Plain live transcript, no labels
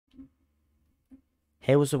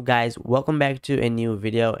Hey, what's up guys, welcome back to a new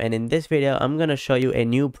video. And in this video I'm gonna show you a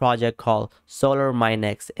new project called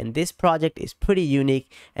SolarMineX, and this project is pretty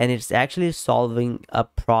unique and it's actually solving a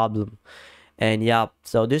problem. And yeah,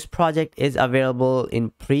 so this project is available in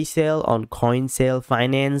pre-sale on Sale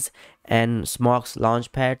Finance and Smox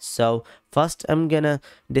Launchpad. So first I'm gonna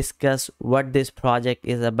discuss what this project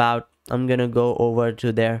is about. I'm gonna go over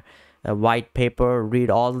to their white paper, read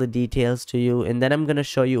all the details to you, and then I'm gonna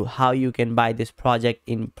show you how you can buy this project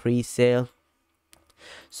in pre-sale.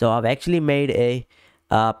 So I've actually made a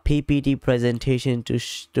PPT presentation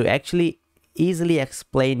to actually easily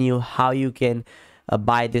explain you how you can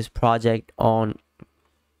buy this project on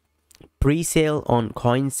pre-sale on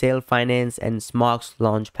Sale Finance and Smox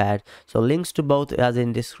Launchpad. So links to both as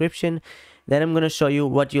in description. Then I'm going to show you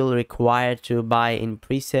what you'll require to buy in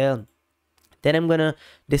pre-sale. Then I'm going to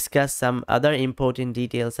discuss some other important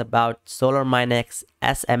details about SolarMineX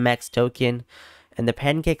SMX token. And the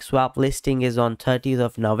Pancake Swap listing is on 30th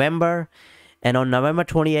of November. And on November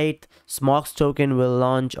 28th, Smox token will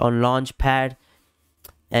launch on Launchpad.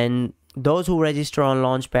 And those who register on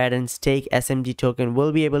Launchpad and stake SMG token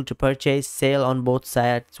will be able to purchase. Sale on both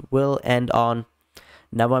sides will end on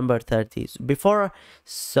November 30th.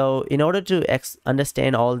 So in order to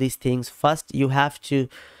understand all these things, first you have to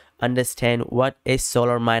understand what is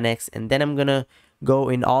SolarMineX, and then I'm gonna go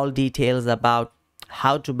in all details about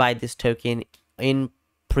how to buy this token in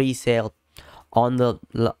pre-sale on the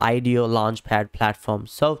IDO Launchpad platform.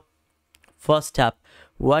 So first up,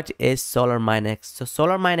 what is SolarMineX? So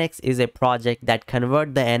SolarMineX is a project that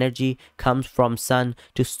convert the energy comes from sun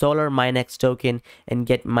to SolarMineX token and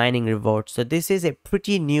get mining rewards. So this is a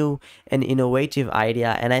pretty new and innovative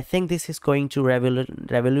idea, and I think this is going to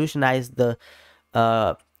revolutionize the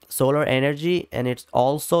solar energy, and it's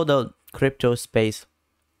also the crypto space.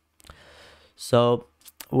 So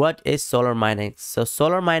what is SolarMineX? So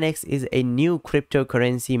SolarMineX is a new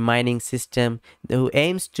cryptocurrency mining system who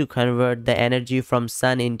aims to convert the energy from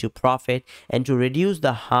sun into profit and to reduce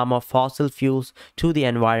the harm of fossil fuels to the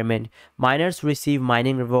environment. Miners receive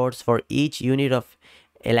mining rewards for each unit of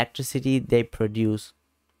electricity they produce.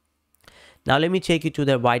 Now let me take you to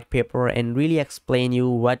the white paper and really explain you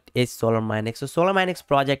what is SolarMineX. So SolarMineX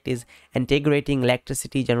project is integrating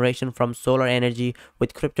electricity generation from solar energy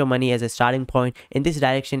with crypto money as a starting point. In this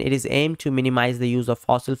direction, it is aimed to minimize the use of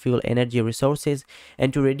fossil fuel energy resources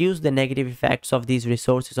and to reduce the negative effects of these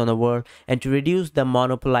resources on the world, and to reduce the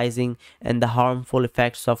monopolizing and the harmful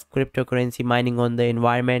effects of cryptocurrency mining on the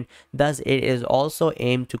environment. Thus, it is also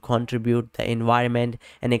aimed to contribute the environment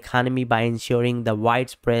and economy by ensuring the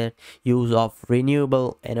widespread use of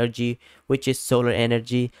renewable energy, which is solar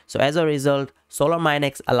energy. So as a result,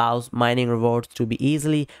 SolarMineX allows mining rewards to be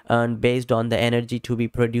easily earned based on the energy to be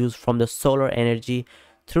produced from the solar energy.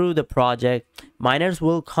 Through the project, miners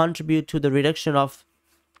will contribute to the reduction of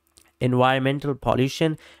environmental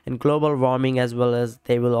pollution and global warming, as well as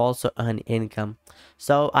they will also earn income.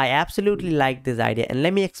 So I absolutely like this idea, and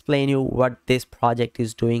let me explain you what this project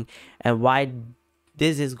is doing and why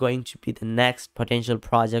this is going to be the next potential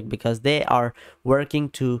project, because they are working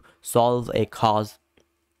to solve a cause.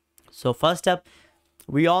 So first up,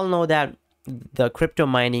 we all know that the crypto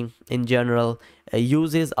mining in general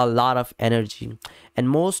uses a lot of energy, and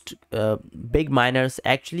most big miners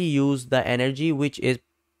actually use the energy which is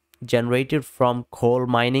generated from coal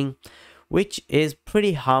mining, which is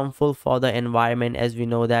pretty harmful for the environment, as we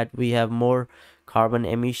know that we have more carbon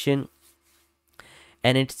emission,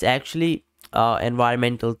 and it's actually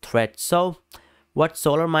environmental threat. So what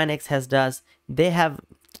SolarMineX has does, they have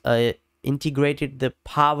integrated the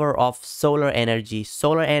power of solar energy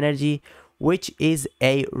which is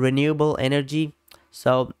a renewable energy.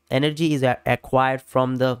 So energy is acquired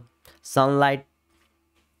from the sunlight,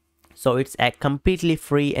 so it's completely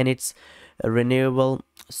free and it's renewable,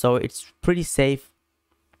 so it's pretty safe.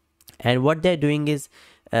 And what they're doing is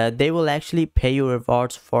they will actually pay you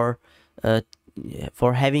rewards for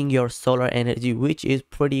having your solar energy, which is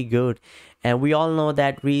pretty good. And we all know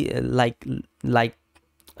that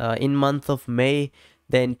in month of May,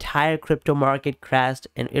 the entire crypto market crashed,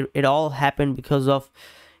 and it all happened because of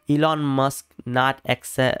Elon Musk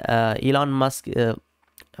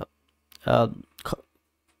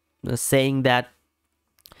saying that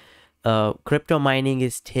crypto mining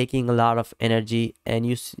is taking a lot of energy, and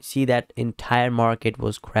you see that entire market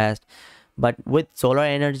was crashed. But with solar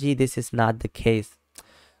energy, this is not the case.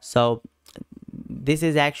 So this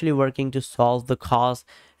is actually working to solve the cause.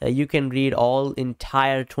 You can read all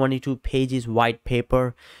entire 22 pages white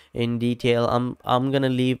paper in detail. I'm gonna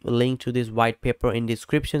leave a link to this white paper in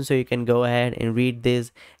description, so you can go ahead and read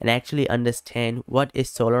this and actually understand what is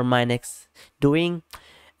SolarMineX doing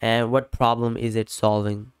and what problem is it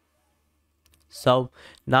solving. So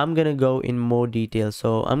now I'm gonna go in more detail.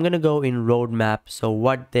 So I'm gonna go in roadmap, so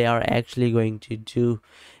what they are actually going to do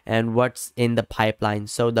and what's in the pipeline.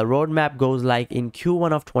 So the roadmap goes like in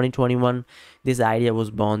Q1 of 2021 this idea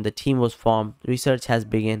was born, the team was formed, research has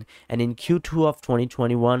begun, and in Q2 of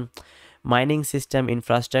 2021 mining system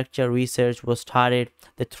infrastructure research was started.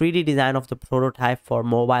 The 3D design of the prototype for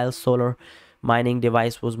mobile solar mining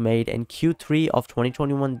device was made. In Q3 of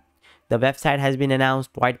 2021 the website has been announced,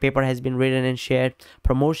 white paper has been written and shared,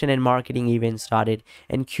 promotion and marketing events started.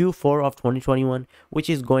 In Q4 of 2021, which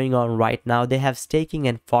is going on right now, they have staking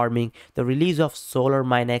and farming, the release of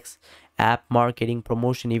SolarMineX app, marketing,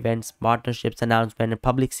 promotion events, partnerships, announcement, and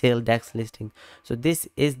public sale DEX listing. So this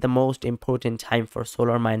is the most important time for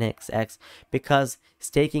SolarMineX because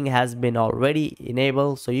staking has been already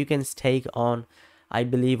enabled. So you can stake on, I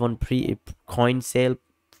believe, on coin sale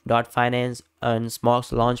 .finance and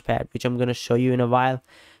Smox Launchpad, which I'm going to show you in a while.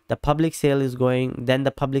 The public sale is going, then the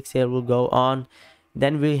public sale will go on.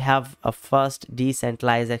 Then we have a first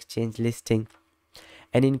decentralized exchange listing.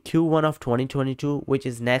 And in Q1 of 2022, which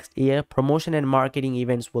is next year, promotion and marketing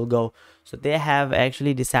events will go. So they have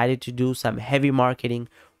actually decided to do some heavy marketing,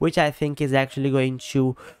 which I think is actually going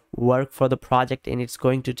to work for the project, and it's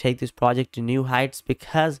going to take this project to new heights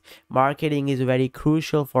because marketing is very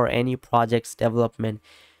crucial for any project's development.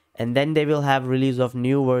 And then they will have release of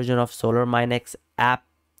new version of SolarMineX app.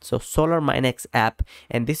 So SolarMineX app,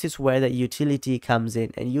 and this is where the utility comes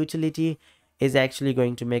in, and utility is actually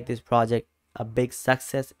going to make this project a big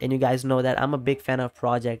success. And you guys know that I'm a big fan of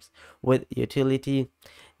projects with utility.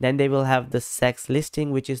 Then they will have the SEX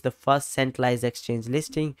listing, which is the first centralized exchange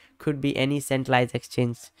listing, could be any centralized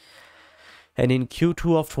exchange. And in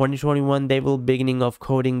Q2 of 2021 they will beginning of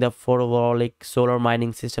coding the photovoltaic solar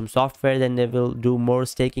mining system software. Then they will do more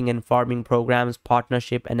staking and farming programs,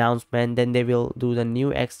 partnership announcement. Then they will do the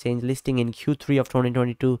new exchange listing in Q3 of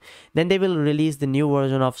 2022. Then they will release the new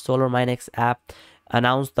version of SolarMineX app,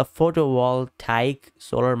 announce the photovoltaic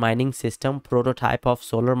solar mining system, prototype of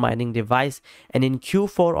solar mining device, and in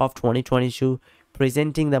Q4 of 2022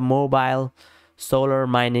 presenting the mobile solar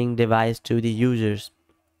mining device to the users,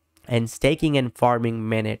 and staking and farming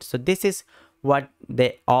minutes. So this is what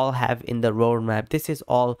they all have in the roadmap. This is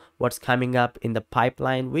all what's coming up in the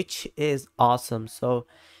pipeline, which is awesome. So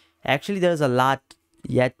actually there's a lot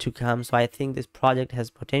yet to come. So I think this project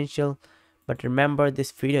has potential, but remember,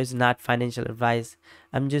 this video is not financial advice.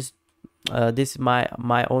 I'm just this is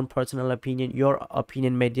my own personal opinion. Your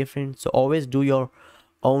opinion may differ, so always do your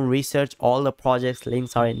own research. All the projects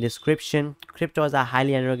links are in description. Cryptos are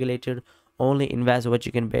highly unregulated. Only invest what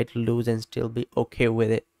you can bear to lose and still be okay with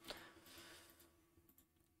it.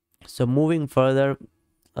 So moving further,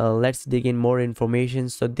 let's dig in more information.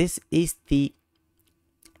 So this is the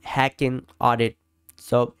hacking audit.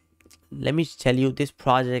 So let me tell you, this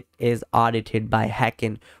project is audited by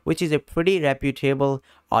Hackin, which is a pretty reputable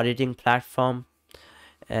auditing platform.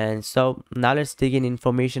 And so now let's dig in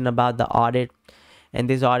information about the audit. And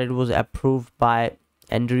this audit was approved by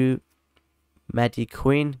Andrew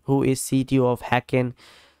Quinn, who is CTO of Hackin.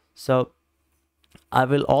 So I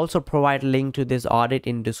will also provide a link to this audit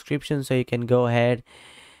in description, so you can go ahead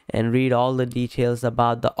and read all the details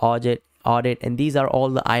about the audit. And these are all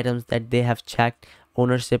the items that they have checked: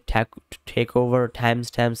 ownership, takeover,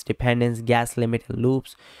 timestamps, dependence, gas limit, and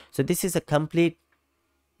loops. So this is a complete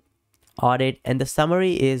audit, and the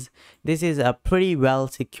summary is this is a pretty well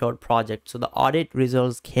secured project. So the audit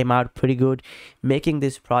results came out pretty good, making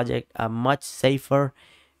this project a much safer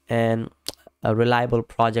and a reliable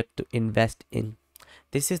project to invest in.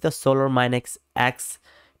 This is the SolarMineX X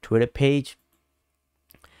Twitter page,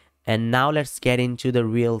 and now let's get into the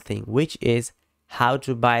real thing, which is how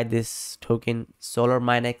to buy this token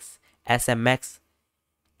SolarMineX SMX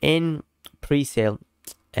in pre-sale.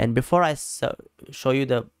 And before I show you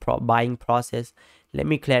the buying process, let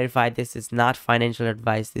me clarify, this is not financial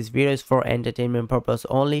advice. This video is for entertainment purpose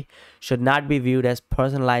only, should not be viewed as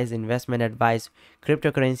personalized investment advice.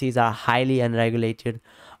 Cryptocurrencies are highly unregulated.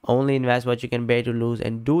 Only invest what you can bear to lose,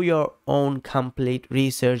 and do your own complete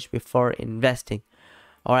research before investing.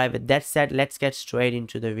 Alright, with that said, let's get straight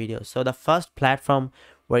into the video. So the first platform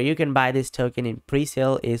where you can buy this token in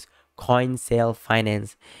pre-sale is Coin Sale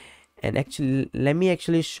Finance. And actually, let me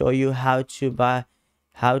actually show you how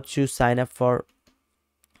to sign up for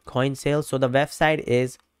Coin Sale. So the website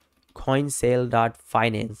is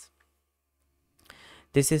coinsale.finance.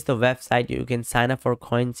 This is the website you can sign up for,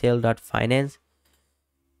 coinsale.finance.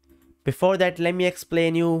 Before that, let me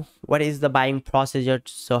explain you what is the buying procedure.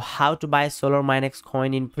 So how to buy SolarMineX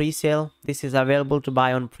coin in pre-sale. This is available to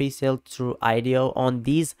buy on pre-sale through IDO on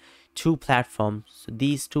these two platforms. So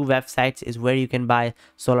these two websites is where you can buy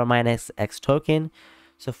SolarMineX token.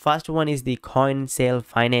 So first one is the Coinsale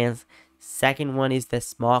Finance. Second one is the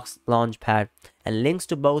Smox Launchpad. And links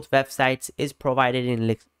to both websites is provided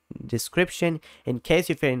in description. In case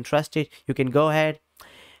if you're interested, you can go ahead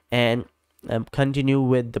and continue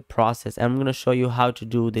with the process. I'm going to show you how to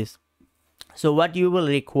do this. So what you will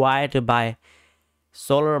require to buy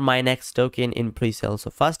SolarMineX token in pre-sale. So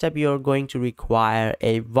first step, you're going to require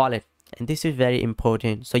a wallet, and this is very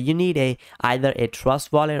important. So you need either a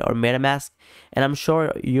Trust wallet or MetaMask, and I'm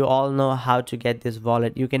sure you all know how to get this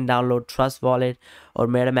wallet. You can download Trust wallet or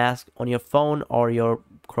MetaMask on your phone or your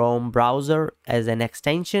Chrome browser as an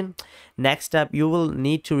extension. Next up, you will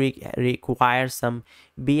need to require some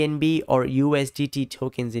BNB or USDT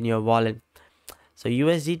tokens in your wallet. So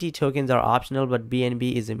USDT tokens are optional, but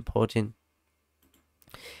BNB is important.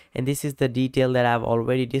 And this is the detail that I've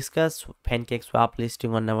already discussed. PancakeSwap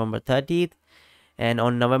listing on November 30th, and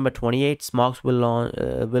on November 28th, Smox will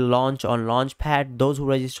launch on Launchpad. Those who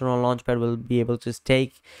register on Launchpad will be able to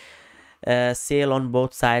stake. Sale on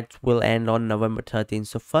both sides will end on November 13th.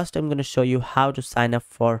 So first, I'm going to show you how to sign up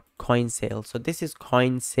for Coinsale. So this is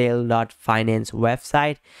coinsale.finance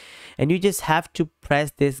website, and you just have to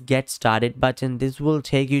press this get started button. This will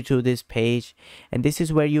take you to this page, and this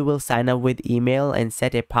is where you will sign up with email and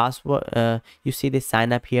set a password. You see the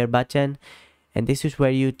sign up here button, and this is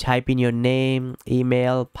where you type in your name,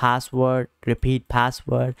 email, password, repeat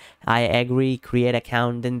password, I agree, create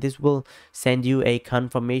account. Then this will send you a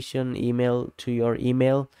confirmation email to your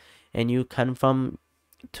email, and you confirm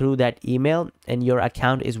through that email, and your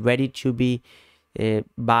account is ready to be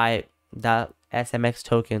buy the SMX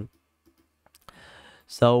token.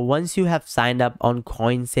 So once you have signed up on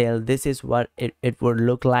Coinsale, this is what it would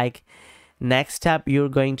look like. Next up, you're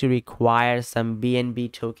going to require some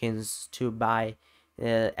BNB tokens to buy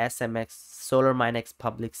SMX SolarMineX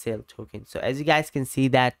public sale token. So as you guys can see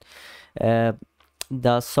that the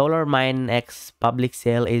SolarMineX public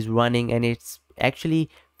sale is running, and it's actually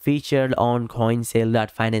featured on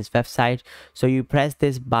coinsale.finance website. So you press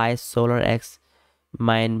this buy SolarX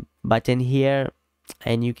mine button here,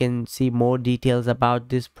 and you can see more details about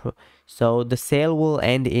this. So the sale will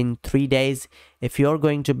end in 3 days. If you're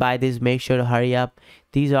going to buy this, make sure to hurry up.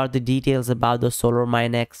 These are the details about the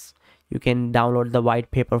SolarMineX. You can download the white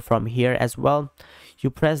paper from here as well. You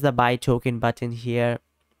press the buy token button here.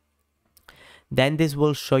 Then this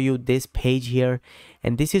will show you this page here,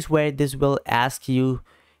 and this is where this will ask you,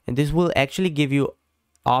 and this will actually give you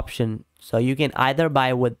option. So you can either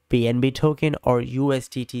buy with BNB token or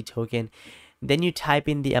USDT token. Then you type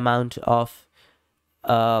in the amount of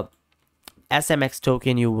SMX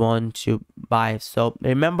token you want to buy. So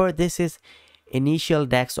remember, this is initial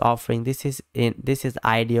DEX offering. This is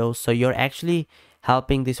IDO. So you're actually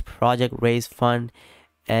helping this project raise fund,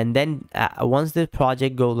 and then once the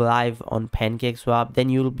project go live on PancakeSwap, then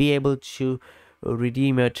you'll be able to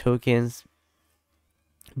redeem your tokens.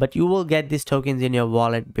 But you will get these tokens in your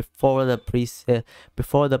wallet before the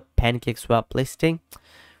PancakeSwap listing,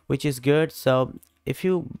 which is good. So if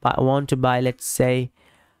you want to buy, let's say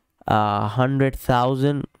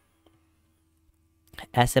 100,000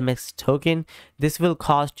 SMX token, this will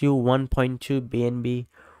cost you 1.2 BNB,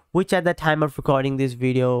 which at the time of recording this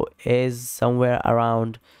video is somewhere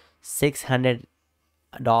around $600,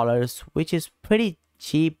 which is pretty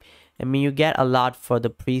cheap. I mean, you get a lot for the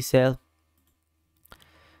pre-sale.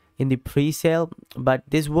 In the pre-sale, but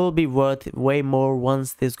this will be worth way more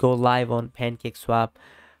once this go live on PancakeSwap.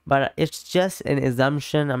 But it's just an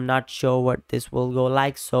assumption. I'm not sure what this will go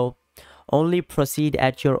like, so only proceed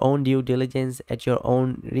at your own due diligence, at your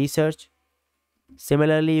own research.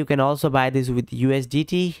 Similarly, you can also buy this with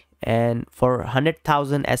USDT, and for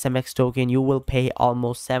 100,000 SMX token, you will pay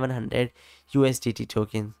almost 700 USDT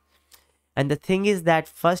tokens. And the thing is that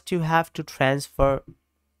first you have to transfer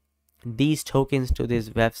these tokens to this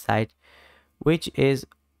website, which is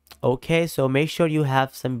okay. So make sure you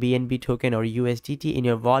have some BNB token or USDT in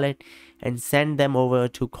your wallet and send them over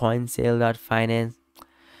to coinsale.finance.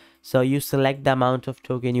 So you select the amount of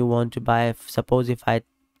token you want to buy. Suppose if I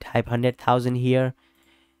type 100,000 here,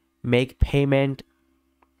 make payment,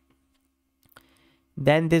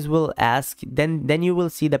 then this will ask, then you will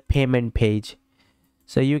see the payment page.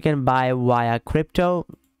 So you can buy via crypto.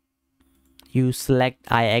 You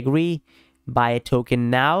select I agree, buy a token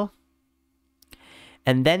now,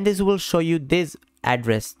 And then this will show you this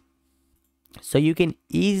address, so you can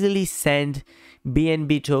easily send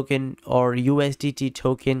BNB token or USDT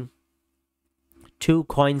token to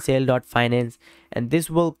coinsale.finance, and this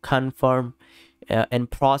will confirm and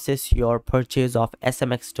process your purchase of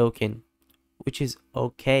SMX token, which is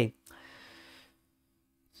okay.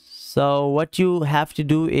 So what you have to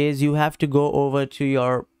do is you have to go over to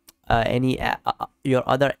your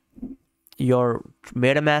your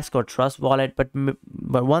MetaMask or Trust wallet, but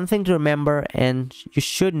one thing to remember, and you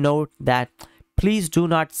should note, that please do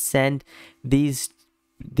not send these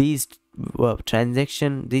these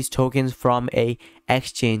tokens from a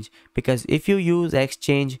exchange, because if you use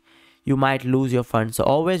exchange you might lose your funds. So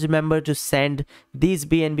always remember to send these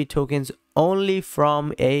BNB tokens only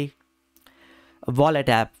from a wallet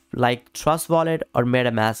app like Trust Wallet or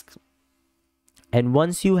MetaMask. And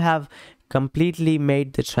once you have completely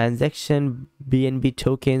made the transaction BNB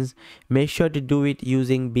tokens, make sure to do it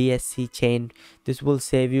using BSC chain. This will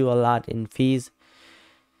save you a lot in fees.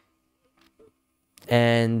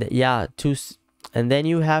 And yeah, and then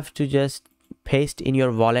you have to just paste in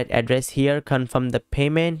your wallet address here, confirm the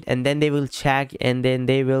payment, and then they will check, and then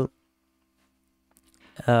they will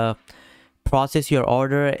process your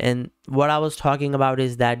order. And what I was talking about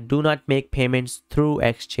is that do not make payments through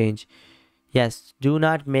exchange. Yes, do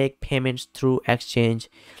not make payments through exchange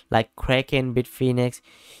like Kraken, Bitfinex.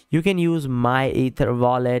 You can use MyEther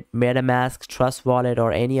wallet, MetaMask, Trust wallet,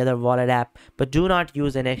 or any other wallet app, but do not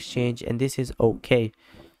use an exchange, and this is okay.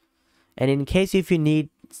 And in case if you need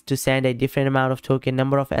to send a different amount of token,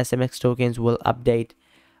 number of SMX tokens will update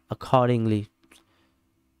accordingly.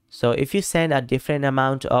 So if you send a different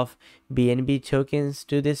amount of BNB tokens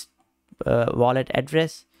to this wallet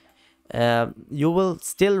address, you will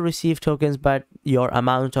still receive tokens, but your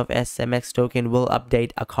amount of SMX token will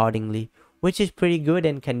update accordingly, which is pretty good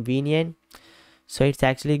and convenient. So it's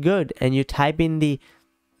actually good. And you type in the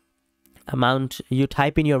amount, you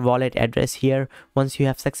type in your wallet address here once you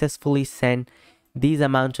have successfully sent these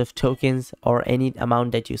amount of tokens or any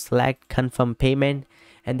amount that you select, confirm payment,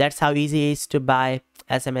 and that's how easy it is to buy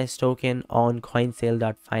SMX token on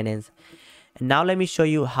coinsale.finance. And now let me show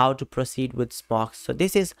you how to proceed with Smox. So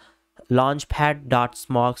this is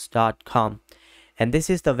launchpad.smox.com, and this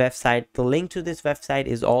is the website. The link to this website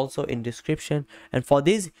is also in description. And for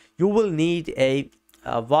this you will need a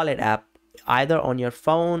wallet app either on your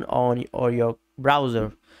phone or your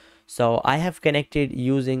browser. So I have connected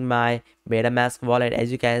using my MetaMask wallet. As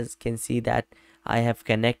you guys can see that I have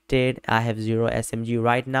connected. I have 0 SMG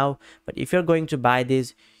right now. But if you're going to buy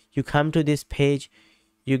this, you come to this page,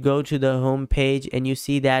 you go to the home page, and you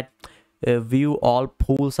see that view all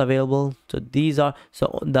pools available. So these are,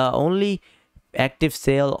 so the only active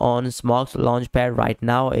sale on Smox Launchpad right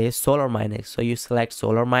now is SolarMineX. So you select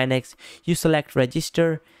SolarMineX, you select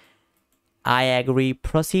register, I agree,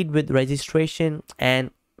 proceed with registration,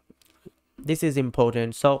 and this is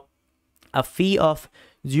important. So a fee of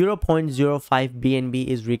 0.05 BNB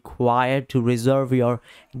is required to reserve your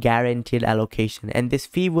guaranteed allocation, and this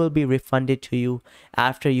fee will be refunded to you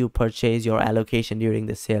after you purchase your allocation during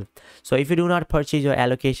the sale. So if you do not purchase your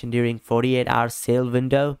allocation during 48-hour sale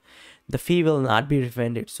window, the fee will not be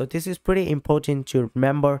refunded. So this is pretty important to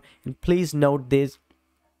remember, and please note this.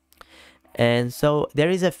 And so there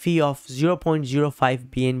is a fee of 0.05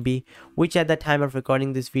 BNB, which at the time of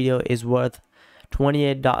recording this video is worth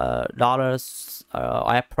 $28,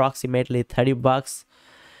 approximately 30 bucks.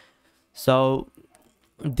 So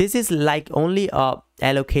this is like only a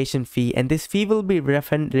allocation fee, and this fee will be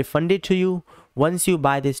refunded to you once you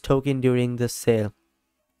buy this token during the sale.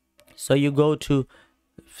 So you go to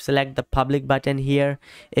select the public button here.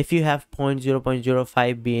 If you have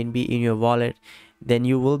 0.05 BNB in your wallet, then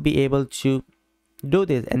you will be able to do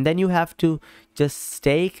this, and then you have to just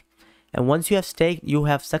stake. And once you have staked, you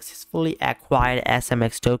have successfully acquired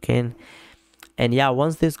SMX token. And yeah,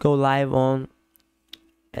 once this go live on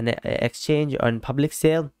an exchange on public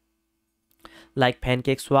sale like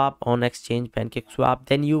PancakeSwap, on exchange PancakeSwap,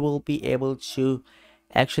 then you will be able to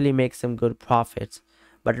actually make some good profits.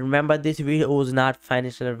 But remember, this video was not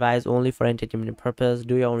financial advice, only for entertainment purpose.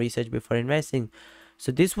 Do your own research before investing.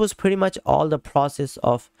 So this was pretty much all the process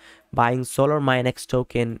of buying SolarMineX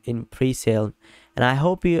token in pre-sale. And I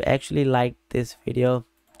hope you actually liked this video.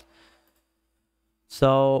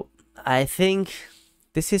 So I think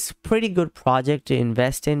this is pretty good project to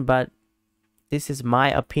invest in, but this is my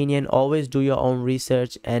opinion. Always do your own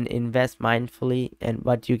research and invest mindfully and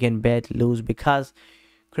what you can bet, lose, because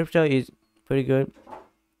crypto is pretty good.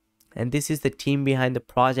 And this is the team behind the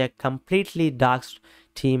project, completely doxed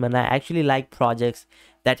team, and I actually like projects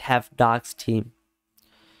that have doxed team.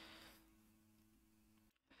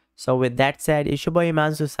 So with that said, it's your boy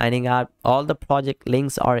Himanshu signing out. All the project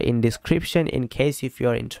links are in description. In case if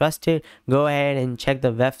you're interested, go ahead and check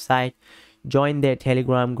the website, join their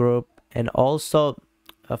Telegram group, and also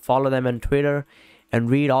follow them on Twitter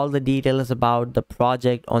and read all the details about the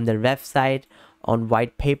project on their website, on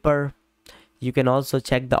white paper. You can also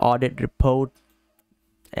check the audit report,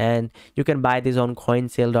 and you can buy this on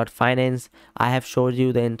coinsale.finance. I have showed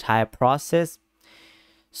you the entire process.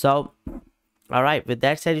 So all right, with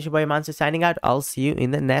that said, it's your boy Himanshu signing out. I'll see you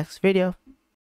in the next video.